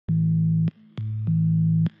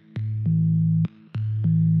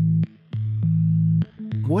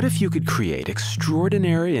What if you could create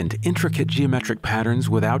extraordinary and intricate geometric patterns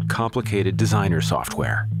without complicated designer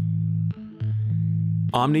software?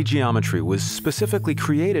 OmniGeometry was specifically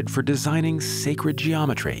created for designing sacred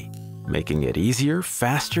geometry, making it easier,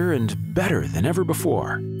 faster, and better than ever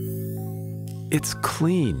before. Its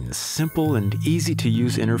clean, simple, and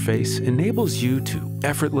easy-to-use interface enables you to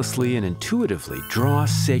effortlessly and intuitively draw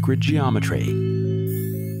sacred geometry.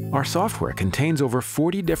 Our software contains over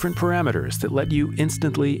 40 different parameters that let you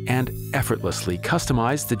instantly and effortlessly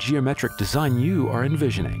customize the geometric design you are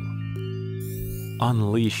envisioning.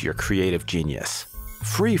 Unleash your creative genius,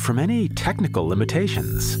 free from any technical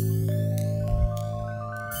limitations.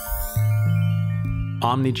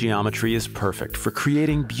 OmniGeometry is perfect for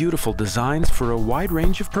creating beautiful designs for a wide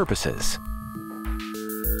range of purposes.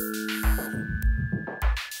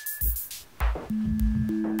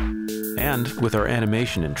 And with our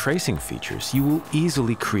animation and tracing features, you will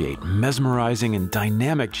easily create mesmerizing and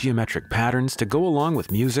dynamic geometric patterns to go along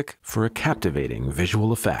with music for a captivating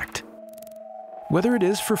visual effect. Whether it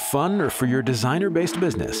is for fun or for your designer-based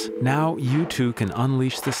business, now you too can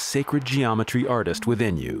unleash the sacred geometry artist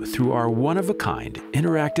within you through our one-of-a-kind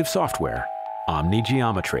interactive software,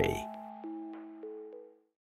 OmniGeometry.